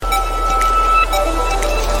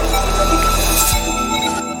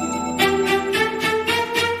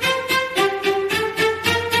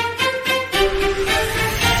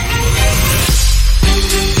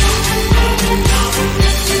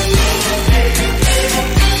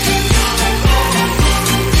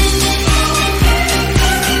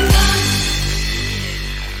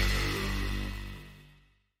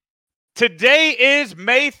Today is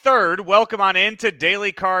May 3rd. Welcome on in to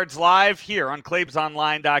Daily Cards Live here on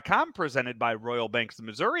ClaibsOnline.com, presented by Royal Banks of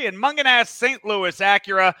Missouri and Munganess St. Louis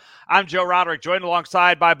Acura. I'm Joe Roderick, joined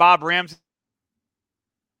alongside by Bob Ramsey.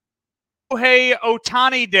 Shohei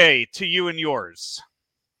Ohtani Day to you and yours.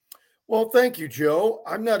 Well, thank you, Joe.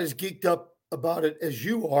 I'm not as geeked up about it as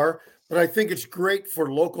you are, but I think it's great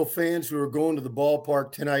for local fans who are going to the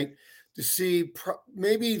ballpark tonight to see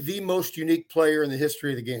maybe the most unique player in the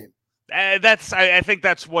history of the game. I think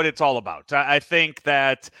that's what it's all about. I think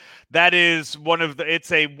that is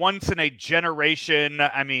it's a once in a generation,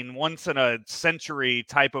 once in a century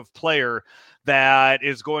type of player that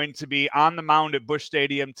is going to be on the mound at Busch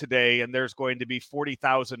Stadium today, and there's going to be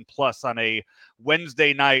 40,000 plus on a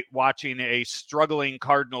Wednesday night watching a struggling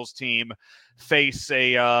Cardinals team face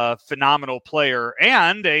a phenomenal player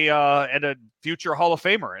and a future Hall of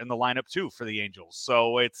Famer in the lineup too for the Angels.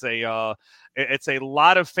 So it's a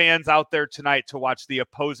lot of fans out there tonight to watch the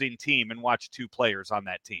opposing team and watch two players on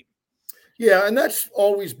that team. Yeah, and that's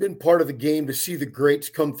always been part of the game, to see the greats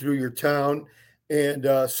come through your town. And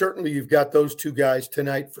certainly you've got those two guys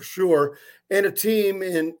tonight for sure. And a team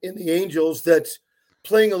in the Angels that's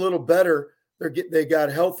playing a little better. They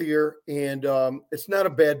got healthier, and it's not a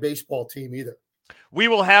bad baseball team either. We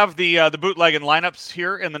will have the bootleg and lineups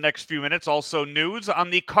here in the next few minutes. Also news on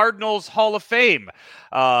the Cardinals Hall of Fame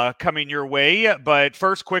coming your way. But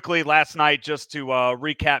first, quickly, last night, just to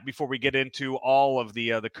recap before we get into all of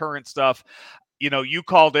the current stuff. You know, you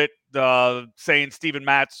called it saying Steven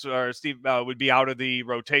Matz or Steve would be out of the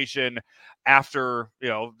rotation after,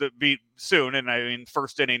 soon. And I mean,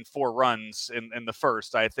 first inning, 4 runs in the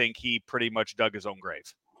first. I think he pretty much dug his own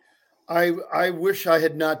grave. I wish I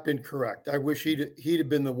had not been correct. I wish he'd have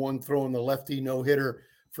been the one throwing the lefty no-hitter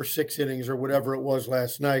for 6 innings or whatever it was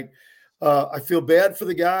last night. I feel bad for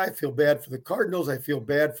the guy. I feel bad for the Cardinals. I feel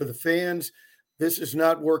bad for the fans. This is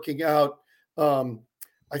not working out.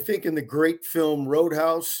 I think in the great film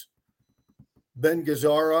Roadhouse, Ben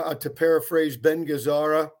Gazzara, to paraphrase Ben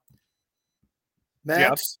Gazzara,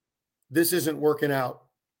 Max, This isn't working out.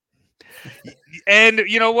 And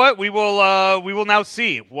you know what? We will now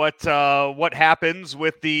see what happens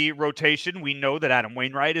with the rotation. We know that Adam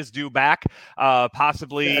Wainwright is due back,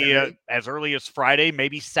 possibly as early as Friday,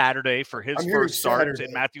 maybe Saturday for his first start. Saturday.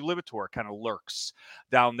 And Matthew Libator kind of lurks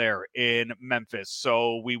down there in Memphis.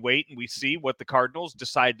 So we wait and we see what the Cardinals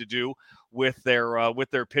decide to do with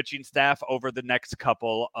their pitching staff over the next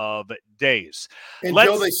couple of days. And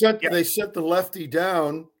Joe, they sent the lefty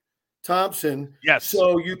down, Thompson. Yes.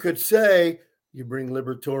 So you could say you bring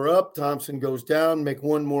Liberatore up, Thompson goes down, make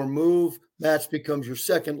one more move, Matz becomes your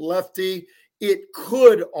second lefty. It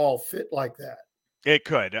could all fit like that. It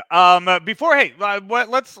could.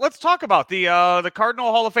 Let's talk about the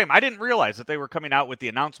Cardinal Hall of Fame. I didn't realize that they were coming out with the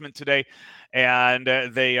announcement today, and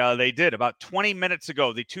they did about 20 minutes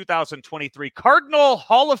ago. The 2023 Cardinal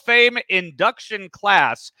Hall of Fame induction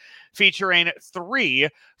class featuring 3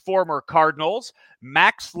 former Cardinals.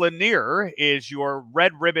 Max Lanier is your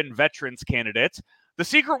Red Ribbon Veterans candidate. The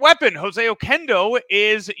secret weapon, Jose Oquendo,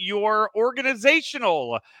 is your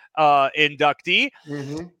organizational inductee.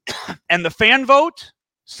 Mm-hmm. And the fan vote,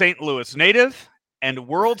 St. Louis native and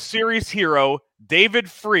World Series hero David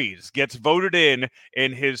Freese gets voted in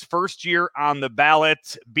his first year on the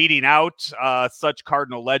ballot, beating out such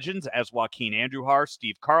Cardinal legends as Joaquin Andújar,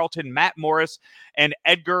 Steve Carlton, Matt Morris, and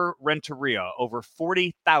Edgar Renteria. Over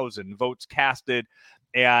 40,000 votes casted.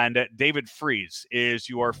 And David Freese is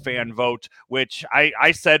your fan vote, which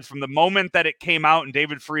I said from the moment that it came out and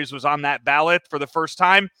David Freese was on that ballot for the first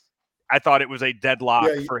time, I thought it was a deadlock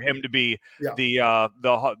for him to be the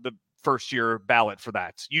first year ballot for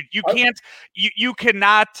that. You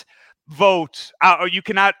cannot vote or you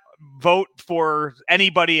cannot vote for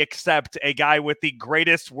anybody except a guy with the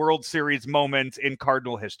greatest World Series moment in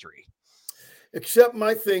Cardinal history. Except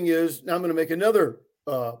my thing is, now I'm going to make another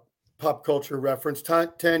pop culture reference.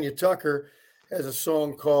 Tanya Tucker has a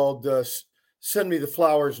song called "Send Me the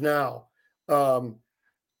Flowers Now."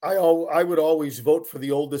 I would always vote for the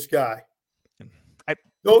oldest guy.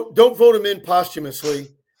 Don't vote him in posthumously.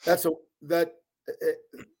 That's an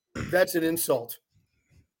insult.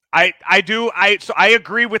 I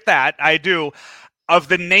agree with that. I do. Of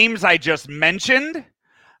the names I just mentioned,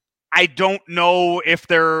 I don't know if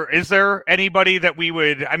is there anybody that we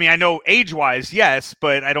would. I mean, I know age-wise, yes,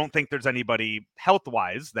 but I don't think there's anybody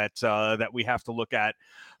health-wise that we have to look at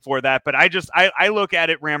for that. But I look at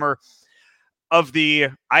it, Rammer.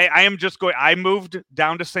 I moved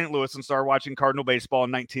down to St. Louis and started watching Cardinal baseball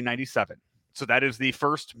in 1997. So that is the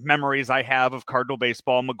first memories I have of Cardinal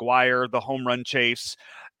baseball, McGuire, the home run chase,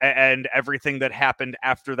 and everything that happened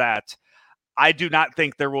after that. I do not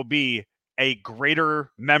think there will be a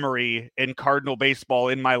greater memory in Cardinal baseball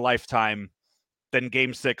in my lifetime than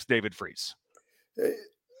Game 6, David Freese.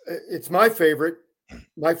 It's my favorite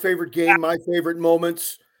game, my favorite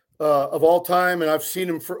moments of all time, and I've seen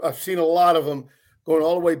a lot of them going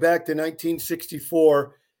all the way back to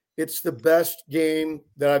 1964. It's the best game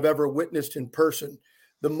that I've ever witnessed in person.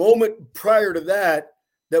 The moment prior to that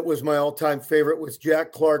was my all-time favorite was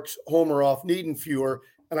Jack Clark's homer off Niedenfuer,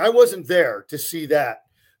 and I wasn't there to see that.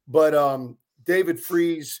 But David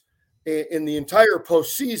Freese in the entire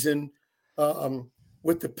postseason,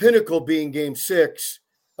 with the pinnacle being Game 6,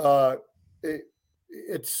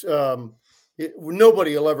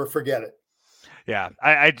 nobody will ever forget it. Yeah,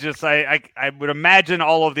 I would imagine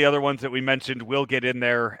all of the other ones that we mentioned will get in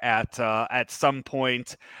there at some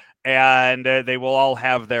point, and they will all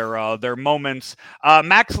have their moments.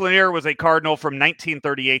 Max Lanier was a Cardinal from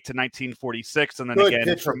 1938 to 1946, and then Good again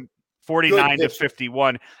pitcher. from 49 to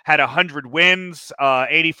 51. Had 100 wins,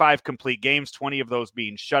 85 complete games, 20 of those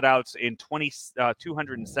being shutouts in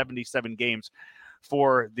 277 games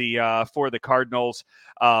for the Cardinals.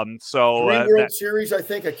 So 3 World Series, I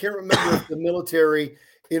think. I can't remember if the military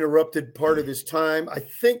interrupted part of his time. I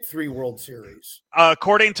think 3 World Series.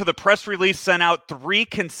 According to the press release sent out, 3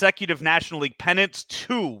 consecutive National League pennants,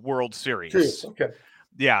 2 World Series. 2, okay.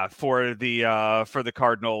 Yeah, for the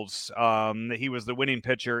Cardinals. He was the winning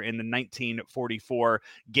pitcher in the 1944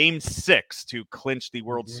 Game 6 to clinch the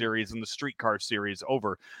World Series and the Streetcar Series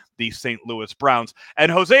over the St. Louis Browns.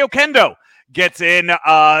 And Jose Oquendo gets in.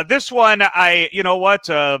 This one,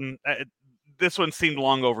 this one seemed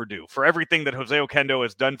long overdue for everything that Jose Oquendo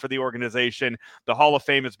has done for the organization. The Hall of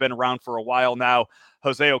Fame has been around for a while now.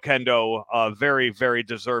 Jose Oquendo, very, very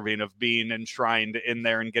deserving of being enshrined in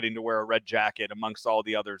there and getting to wear a red jacket amongst all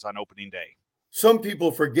the others on opening day. Some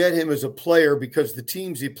people forget him as a player because the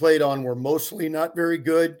teams he played on were mostly not very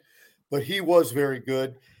good, but he was very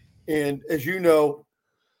good. And as you know,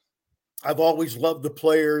 I've always loved the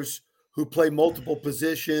players who play multiple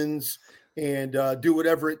positions and do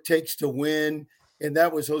whatever it takes to win. And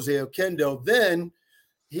that was Jose Oquendo. Then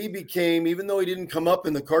he became, even though he didn't come up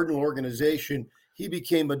in the Cardinal organization, he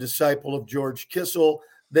became a disciple of George Kissel.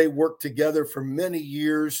 They worked together for many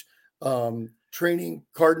years, training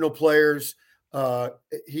Cardinal players.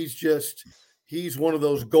 He's one of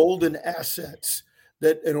those golden assets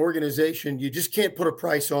that an organization, you just can't put a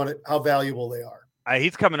price on it, how valuable they are.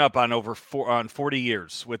 He's coming up on 40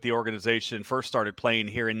 years with the organization. First started playing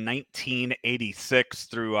here in 1986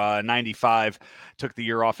 through 95. Took the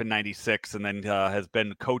year off in 96, and then has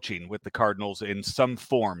been coaching with the Cardinals in some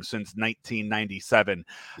form since 1997.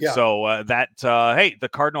 Yeah. So the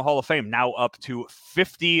Cardinal Hall of Fame now up to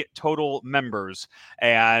 50 total members,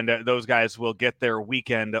 and those guys will get their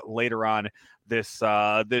weekend later on this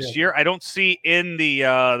year. I don't see in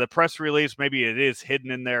the press release. Maybe it is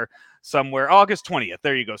hidden in there somewhere. August 20th.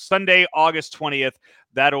 There you go. Sunday, August 20th.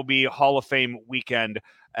 That'll be Hall of Fame weekend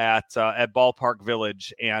at Ballpark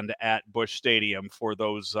Village and at Busch Stadium for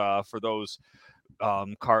those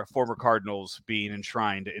former Cardinals being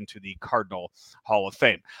enshrined into the Cardinal Hall of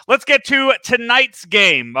Fame. Let's get to tonight's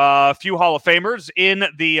game. A few Hall of Famers in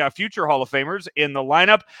the future Hall of Famers in the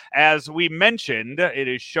lineup. As we mentioned, it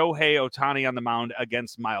is Shohei Ohtani on the mound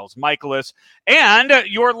against Miles Mikolas. And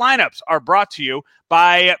your lineups are brought to you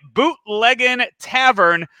by Bootleggin'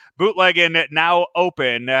 Tavern. Bootleggin' now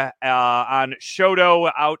open on Shodo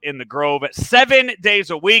out in the Grove 7 days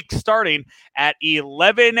a week, starting at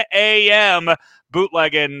 11 a.m.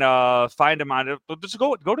 Bootleggin', find them on. Just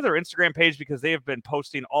go to their Instagram page because they have been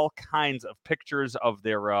posting all kinds of pictures of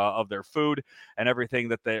their food and everything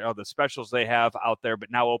that the specials they have out there.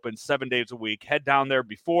 But now open 7 days a week. Head down there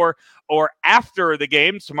before or after the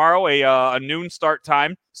game tomorrow, a noon start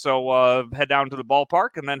time. So head down to the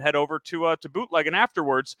ballpark and then head over to Bootleggin'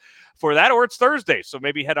 afterwards for that, or it's Thursday. So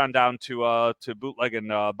maybe head on down to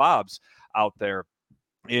Bootleggin' Bob's out there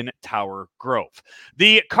in Tower Grove.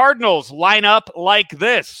 The Cardinals line up like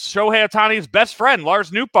this. Shohei Ohtani's best friend,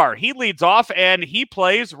 Lars Nootbaar. He leads off, and he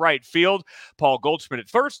plays right field. Paul Goldschmidt at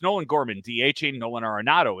first. Nolan Gorman DHing. Nolan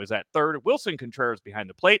Arenado is at third. Wilson Contreras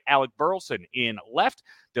behind the plate. Alec Burleson in left.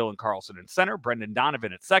 Dylan Carlson in center. Brendan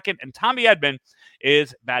Donovan at second. And Tommy Edman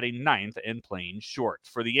is batting ninth and playing short.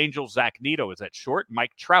 For the Angels, Zach Neto is at short.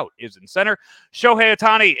 Mike Trout is in center. Shohei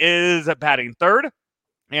Ohtani is batting third.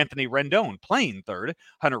 Anthony Rendon playing third,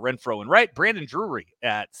 Hunter Renfroe in right, Brandon Drury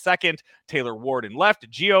at second, Taylor Ward in left,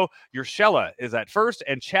 Gio Urshela is at first,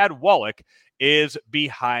 and Chad Wallach is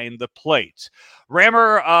behind the plate.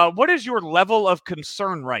 Rammer, what is your level of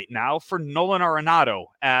concern right now for Nolan Arenado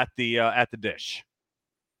at the dish?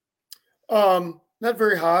 Not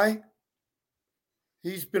very high.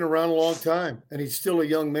 He's been around a long time, and he's still a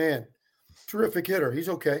young man. Terrific hitter. He's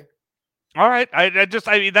okay. All right. I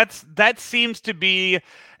mean, that seems to be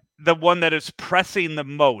the one that is pressing the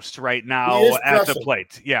most right now at the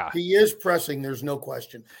plate. Yeah. He is pressing. There's no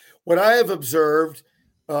question. What I have observed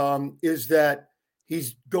is that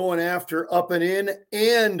he's going after up and in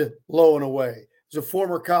and low and away. As a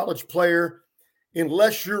former college player,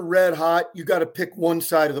 unless you're red hot, you got to pick one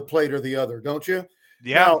side of the plate or the other, don't you?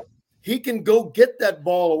 Yeah. Now, he can go get that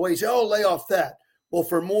ball away. Say, oh, lay off that. Well,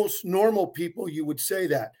 for most normal people, you would say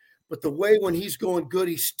that. But the way when he's going good,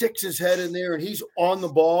 he sticks his head in there and he's on the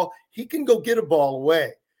ball, he can go get a ball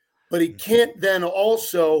away. But he can't then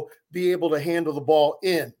also be able to handle the ball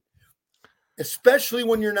in. Especially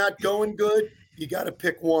when you're not going good, you got to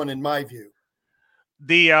pick one, in my view.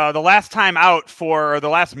 The last time out for the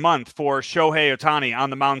last month for Shohei Ohtani on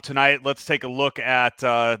the mound tonight. Let's take a look at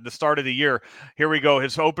the start of the year. Here we go.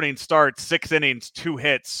 His opening start: 6 innings, 2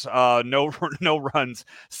 hits, no runs.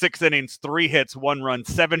 6 innings, 3 hits, 1 run.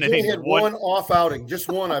 7 innings, he had one off outing, just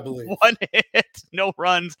one, I believe. 1 hit, no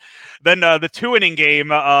runs. Then the 2-inning game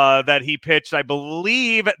that he pitched, I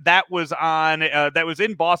believe that was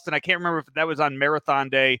in Boston. I can't remember if that was on Marathon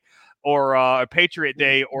Day or a Patriot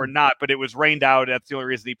Day or not, but it was rained out. That's the only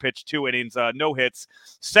reason he pitched 2 innings, no hits,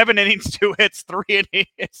 7 innings, 2 hits, 3 innings,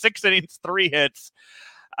 6 innings, 3 hits.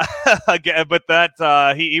 But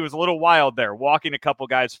that he was a little wild there, walking a couple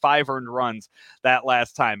guys, 5 earned runs that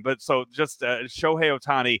last time. But so just Shohei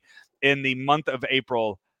Ohtani in the month of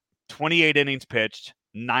April, 28 innings pitched,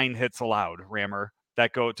 9 hits allowed, Rammer,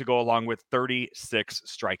 that go along with 36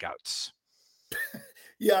 strikeouts.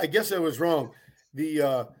 Yeah, I guess I was wrong.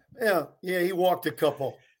 The he walked a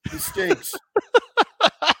couple. He stinks.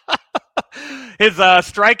 His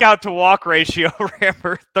strikeout to walk ratio,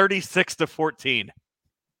 Rammer, 36-14.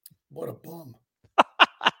 What a bum.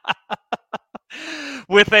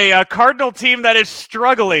 With a Cardinal team that is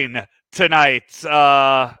struggling tonight,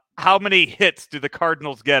 how many hits do the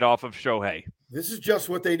Cardinals get off of Shohei? This is just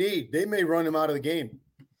what they need. They may run him out of the game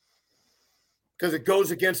because it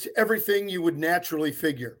goes against everything you would naturally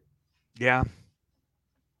figure. Yeah.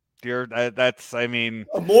 I mean,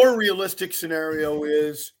 a more realistic scenario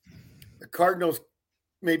is the Cardinals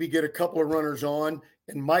maybe get a couple of runners on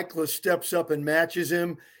and Michaelis steps up and matches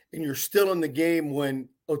him, and you're still in the game when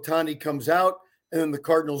Ohtani comes out, and then the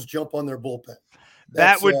Cardinals jump on their bullpen.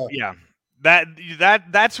 That's what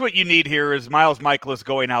you need here is Miles Michaelis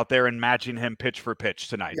going out there and matching him pitch for pitch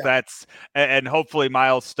tonight. Yeah. And hopefully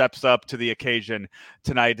Miles steps up to the occasion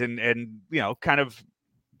tonight and kind of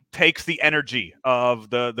takes the energy of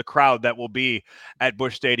the crowd that will be at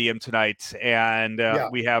Busch Stadium tonight, and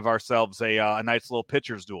we have ourselves a nice little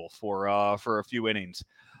pitcher's duel for a few innings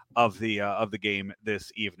of the game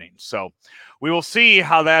this evening. So we will see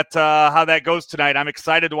how that goes tonight. I'm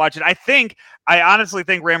excited to watch it. I honestly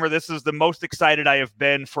think, Rammer, this is the most excited I have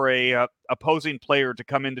been for a opposing player to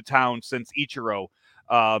come into town since Ichiro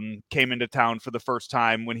came into town for the first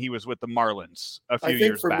time when he was with the Marlins a few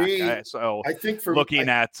years back. Looking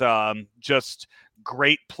at just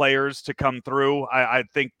great players to come through, I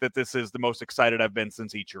think that this is the most excited I've been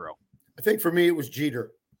since Ichiro. I think for me it was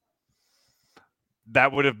Jeter.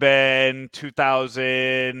 That would have been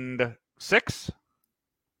 2006.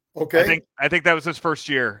 Okay. I think that was his first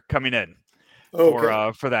year coming in.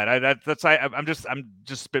 Okay. For that. I'm just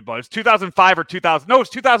spitballing. It's 2005 or 2000. No, it's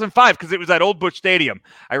 2005 because it was at Old Busch Stadium.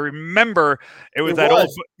 I remember it was at Old.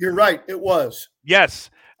 You're right. It was. Yes,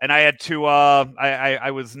 and I had to.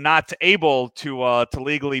 I was not able to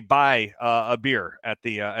legally buy a beer at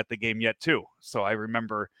the game yet too. So I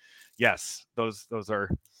remember. Yes, those are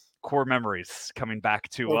core memories coming back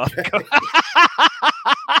to. Okay.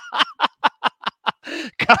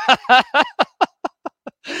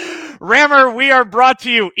 Rammer, we are brought to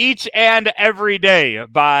you each and every day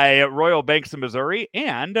by Royal Banks of Missouri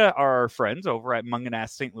and our friends over at Munganast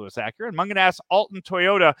St. Louis Acura and Munganast Alton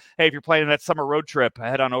Toyota. Hey, if you're planning that summer road trip,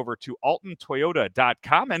 head on over to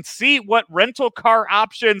altontoyota.com and see what rental car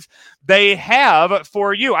options they have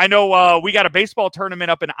for you. I know we got a baseball tournament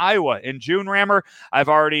up in Iowa in June, Rammer. I've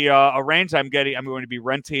already arranged. I'm going to be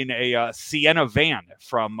renting a Sienna van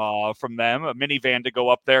from them, a minivan to go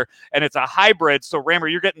up there, and it's a hybrid. So, Rammer,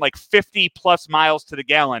 you're getting like 50 plus miles to the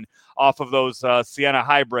gallon off of those Sienna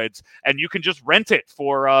hybrids, and you can just rent it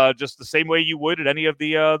for just the same way you would at any of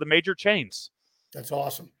the major chains. That's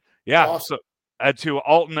awesome. Yeah. Awesome. So to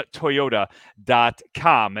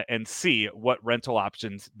altontoyota.com and see what rental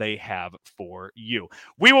options they have for you.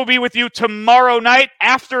 We will be with you tomorrow night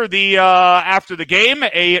after the game,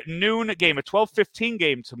 a noon game, a 12:15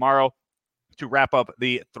 game tomorrow. to wrap up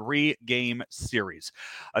the 3-game series.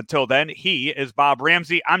 Until then, he is Bob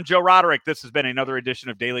Ramsey. I'm Joe Roderick. This has been another edition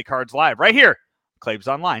of Daily Cards Live right here,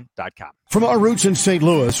 ClaimsOnline.com. From our roots in St.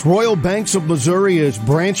 Louis, Royal Banks of Missouri is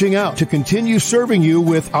branching out to continue serving you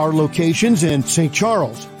with our locations in St.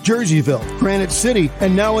 Charles, Jerseyville, Granite City,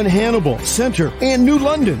 and now in Hannibal, Center, and New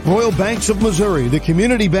London. Royal Banks of Missouri, the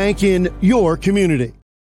community bank in your community.